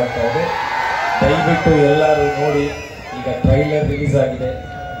ರಿಲೀಸ್ ಆಗ್ತಾ ಇದೆ. ದಯವಿಟ್ಟು ಎಲ್ಲರೂ ನೋಡಿ. ಈಗ ಟ್ರೈಲರ್ ರಿಲೀಸ್ ಆಗಿದೆ.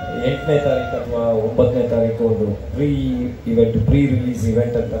 8ನೇ ತಾರೀಕು ಅಥವಾ 9ನೇ ತಾರೀಕು ಒಂದು ಪ್ರೀ ರಿಲೀಸ್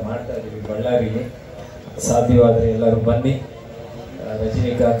ಇವೆಂಟ್ ಅಂತ ಮಾಡ್ತಾ ಇದ್ದೀವಿ ಬಳ್ಳಾರಿಲಿ. ಸಾಧ್ಯವಾದರೆ ಎಲ್ಲರೂ ಬನ್ನಿ.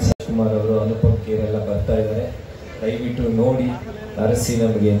 ರಜನಿಕಾಂತ್ ಕುಮಾರ್ ಅವರು, ಅನುಪಮ್ ಖೇರ್ ಎಲ್ಲ ಬರ್ತಾ ಇದ್ದಾರೆ. ದಯವಿಟ್ಟು ನೋಡಿ, ಅರಸಿ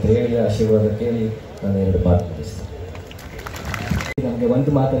ನಮಗೆ ಅಂತ ಹೇಳಿ ಆಶೀರ್ವಾದ ಕೇಳಿ ನಾನು 2 ಮಾತು ಮುಗಿಸ್ತೇನೆ. ನಮಗೆ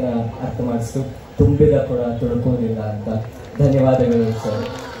ಒಂದು ಮಾತನ್ನ ಅರ್ಥ ಮಾಡಿಸ್ತು, ತುಂಬಿದ ಕೂಡ ತುಳುಕೋದಿಲ್ಲ ಅಂತ. ಧನ್ಯವಾದಗಳು ಸರ್.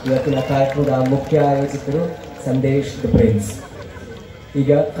 ಇವತ್ತಿನ ಕಾರ್ಯಕ್ರಮದ ಮುಖ್ಯ ಆಯೋಜಕರು ಸಂದೇಶ್ ದ ಪ್ರಿನ್ಸ್.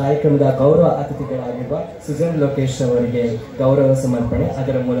 ಈಗ ಕಾರ್ಯಕ್ರಮದ ಗೌರವ ಅತಿಥಿಗಳಾಗಿರುವ ಸುಜನ್ ಲೋಕೇಶ್ ಅವರಿಗೆ ಗೌರವ ಸಮರ್ಪಣೆ,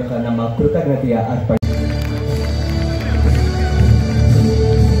 ಅದರ ಮೂಲಕ ನಮ್ಮ ಕೃತಜ್ಞತೆಯ ಅರ್ಪಣೆ.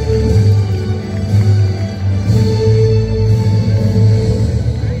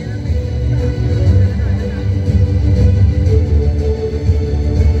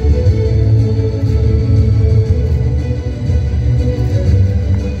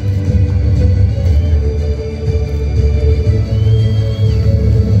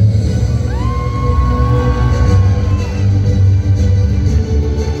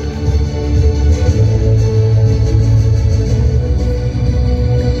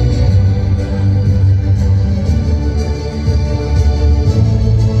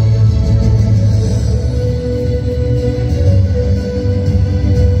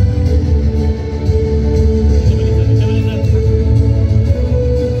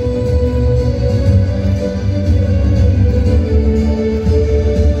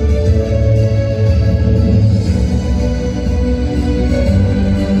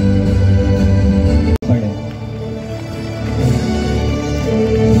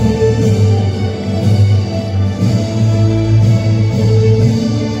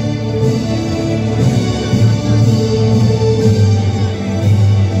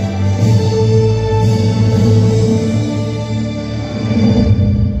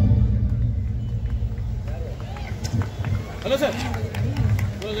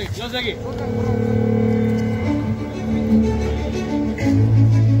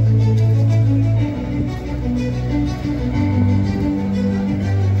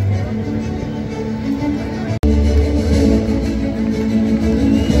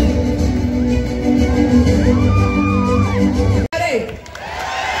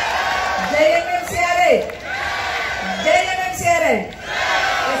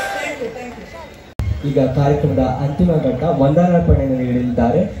 ಈಗ ಕಾರ್ಯಕ್ರಮದ ಅಂತಿಮ ಘಟ್ಟ ವಂದನಾರ್ಪಣೆಯನ್ನು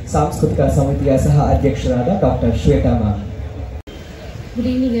ನೀಡಲಿದ್ದಾರೆ ಸಾಂಸ್ಕೃತಿಕ ಸಮಿತಿಯ ಸಹ ಅಧ್ಯಕ್ಷರಾದ doctor Shweta ma'am. Good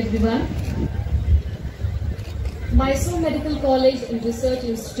evening, everyone. Mysore Medical College and Research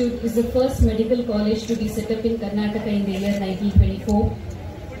Institute is the first medical college to be set up in Karnataka in the year 1924.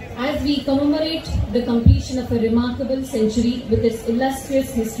 As we commemorate the completion of a remarkable century with its illustrious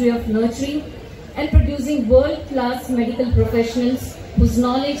history of nurturing and producing world-class medical professionals whose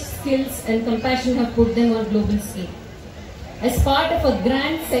knowledge, skills and compassion have put them on global scale. As part of a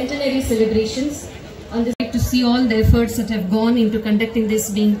grand centenary celebrations, on this to see all the efforts that have gone into conducting this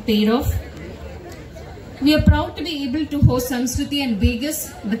being paid off. We are proud to be able to host Samskriti and Vegas,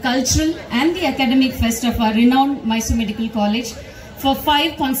 the cultural and the academic fest of our renowned Mysore Medical College for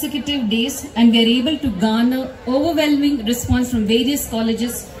 5 consecutive days, and we are able to garner overwhelming response from various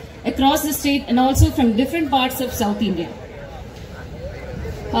colleges across the state and also from different parts of South India.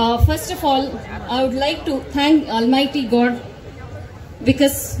 First of all, I would like to thank Almighty God,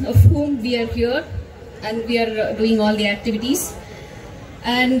 because of whom we are here and we are doing all the activities.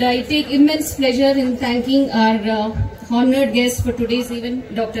 And I take immense pleasure in thanking our honored guest for today's event,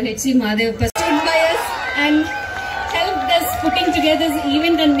 Dr. H.C. Mahadev, who stood by us and helped us putting together this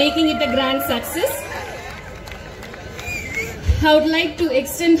event and making it a grand success. I would like to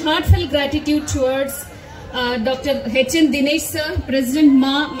extend heartfelt gratitude towards Dr. H.N. Dinesh sir, President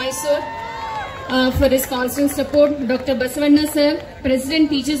Ma Mysore, for his constant support. Dr. Basavanna sir, President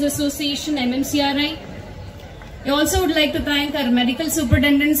Teachers Association, MMCRI. I also would like to thank our medical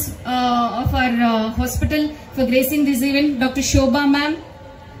superintendents of our hospital for gracing this event. Dr. Shobha ma'am,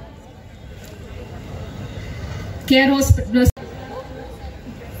 Care Hospital,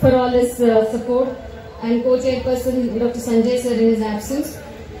 for all his support, and co-chairperson Dr. Sanjay sir in his absence,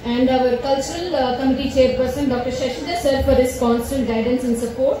 and our cultural committee chairperson Dr. Shashida sir for his constant guidance and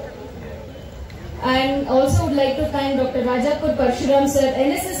support. And also would like to thank Dr. Rajapur Parshuram sir,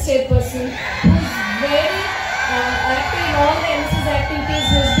 NSS chairperson, who is very active in all the NSS activities,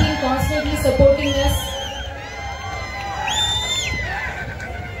 who has been constantly supporting us.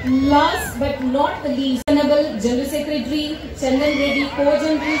 Last but not the least, Honorable General Secretary, Chandan Reddy,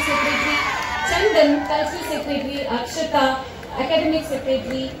 Co-General Secretary, Chandan, Cultural Secretary, Akshata, Academic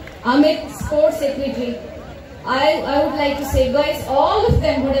Secretary, Amit, Sports Secretary. I would like to say, guys, all of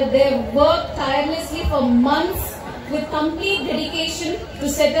them they have worked tirelessly for months with complete dedication to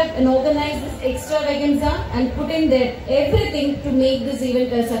set up and organize this extravaganza and put in their everything to make this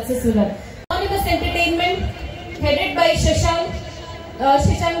event a successful one. Anonymous Entertainment, headed by Shashank.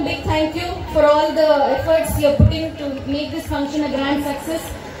 Shashank, big thank you for all the efforts you are putting to make this function a grand success.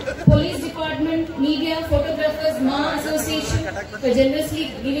 Police Department, media, photographers, Ma Association for generously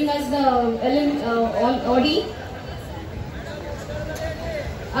giving us the Audi.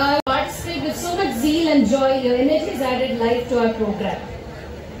 Participate with so much zeal and joy. Your energy has added life to our program.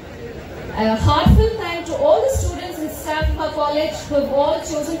 A heartfelt thank to all the students and staff of our college who have all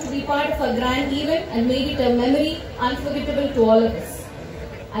chosen to be part of our grand event and made it a memory unforgettable to all of us.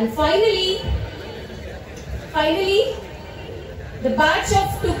 And finally, the batch of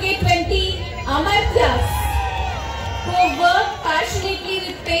 2K20 Amartyas who have worked passionately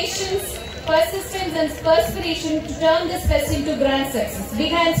with patience, persistence and perspiration to turn this fest into grand success.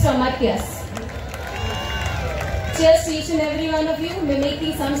 Big hands to Amartyas. Cheers to each and every one of you. We're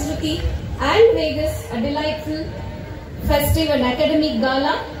making Samskruti and Vegas a delightful, festive and academic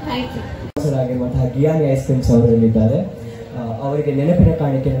gala. Thank you. Gianni ice creams ಅವರಲ್ಲಿದ್ದಾರೆ. ಅವರಿಗೆ ನೆನಪಿನ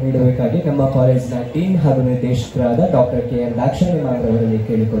ಕಾಣಿಕೆಯನ್ನು ನೀಡಬೇಕಾಗಿ ನಮ್ಮ ಕಾಲೇಜಿನ dean ಹಾಗೂ ನಿರ್ದೇಶಕರಾದ doctor KR Dakshayani ma'am ಅವರಲ್ಲಿ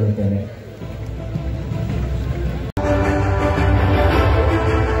ಕೇಳಿಕೊಳ್ಳುತ್ತೇನೆ.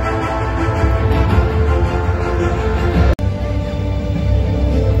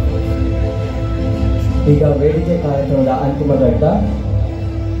 ಈಗ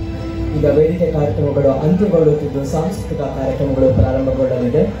ವೇದಿಕೆ ಕಾರ್ಯಕ್ರಮಗಳು ಅಂತ್ಯಗೊಳ್ಳುತ್ತಿದ್ದು ಸಾಂಸ್ಕೃತಿಕ ಕಾರ್ಯಕ್ರಮಗಳು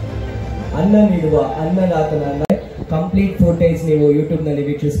ಪ್ರಾರಂಭಗೊಳ್ಳಲಿದೆ. ಅನ್ನ ನೀಡುವ ಅನ್ನದಾತನ ಕಂಪ್ಲೀಟ್ ಫುಟೇಜ್ ನೀವು ಯೂಟ್ಯೂಬ್ ನಲ್ಲಿ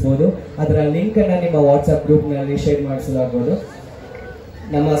ವೀಕ್ಷಿಸಬಹುದು. ಅದರ ಲಿಂಕ್ ಅನ್ನ ನಿಮ್ಮ ವಾಟ್ಸ್ಆಪ್ ಗ್ರೂಪ್ ನಲ್ಲಿ ಶೇರ್ ಮಾಡಿಸಲಾಗುವುದು.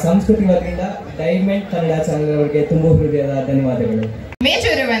 ನಮ್ಮ ಸಂಸ್ಕೃತಿ ವತಿಯಿಂದ ಡೈಮಂಡ್ ಕನ್ನಡ ಚಾನೆಲ್ ಅವರಿಗೆ ತುಂಬು ಹೃದಯದ ಧನ್ಯವಾದಗಳು.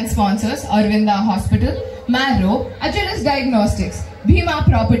 Major event sponsors: Arvinda Hospital, Marrow, Agilis Diagnostics, Bhima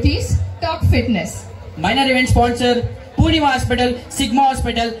Properties, Talk Fitness. Minor event sponsor: Purnima Hospital, Sigma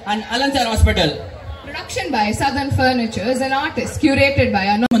Hospital and Alansar Hospital. Production by Southern Furnitures and Artists, curated by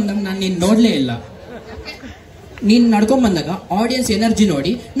ನಾನು ನೀನು ನೋಡ್ಲೇ ಇಲ್ಲ. ನೀನ್ ನಡ್ಕೊಂಡ್ ಬಂದಾಗ ಆಡಿಯನ್ಸ್ ಎನರ್ಜಿ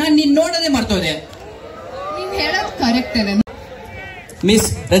ನೋಡಿ ನಾನು ನೀನ್ ನೋಡೋದೇ ಮರ್ತೋದೆ. ನೀನ್ ಹೇಳೋದು ಕರೆಕ್ಟ್ ಇದೆ. Miss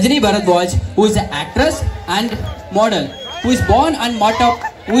Rajani Bharadwaj, who is an actress and model, who is born and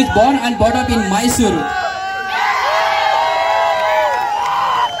brought up in Mysore.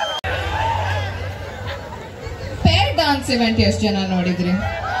 Pair dance event ಎಷ್ಟು ಜನ ನೋಡಿದ್ರಿ?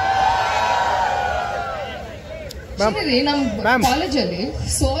 ನಮ್ಮ ಕಾಲೇಜಲ್ಲಿ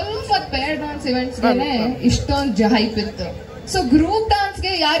ಸ್ವಲ್ಪ ಪೇರ್ ಡಾನ್ಸ್ ಇವೆಂಟ್ಸ್ ಗೆ ಇಷ್ಟೊಂದು ಹೈಪ್ ಇತ್ತು. ಸೊ ಗ್ರೂಪ್ ಡಾನ್ಸ್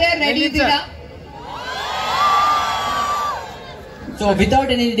ಗೆ ಯಾರ್ಯಾರು ರೆಡಿ ಇದ್ದೀರಾ? So without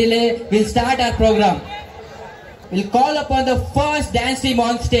any delay, we'll start our program. We'll call upon the first dance team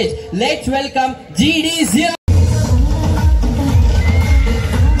on stage. Let's welcome GD0.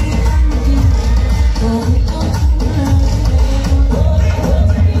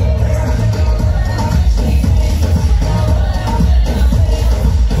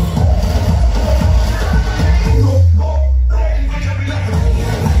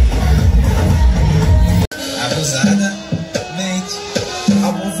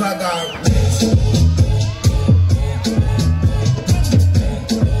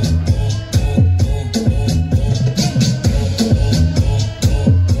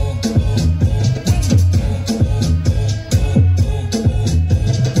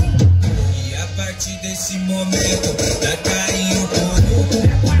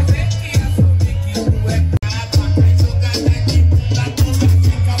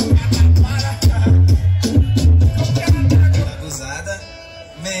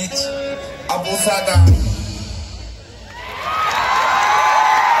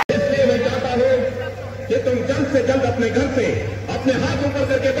 तुम जल्द से जल्द अपने घर से अपने हाथ ऊपर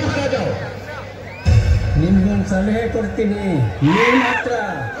करके बाहर आ जाओ. ನಿಮ್ಗೊಂದು ಸಲಹೆ ಕೊಡ್ತೀನಿ. ನೀವು ಮಾತ್ರ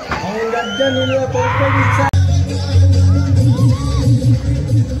ಅವನ ಅಜ್ಜ ನಿಲ್ಲುವ ತೋರ್ಸ್ಕೊಂಡು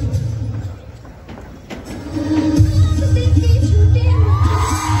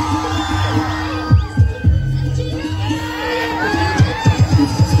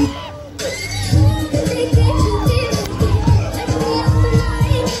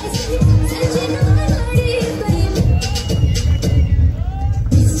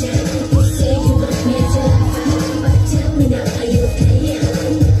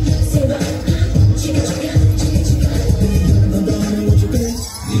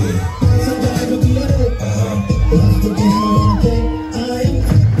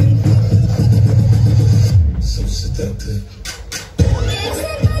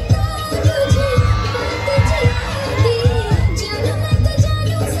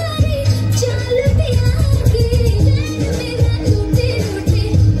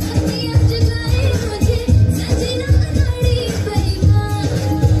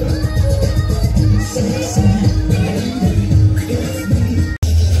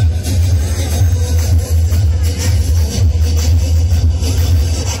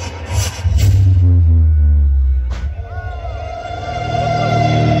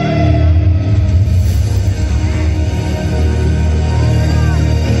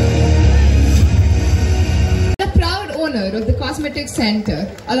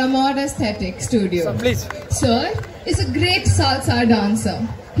Center, or a more aesthetic studio. Sir is a great salsa dancer.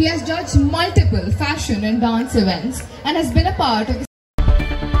 He has judged multiple fashion and dance events and has been a part of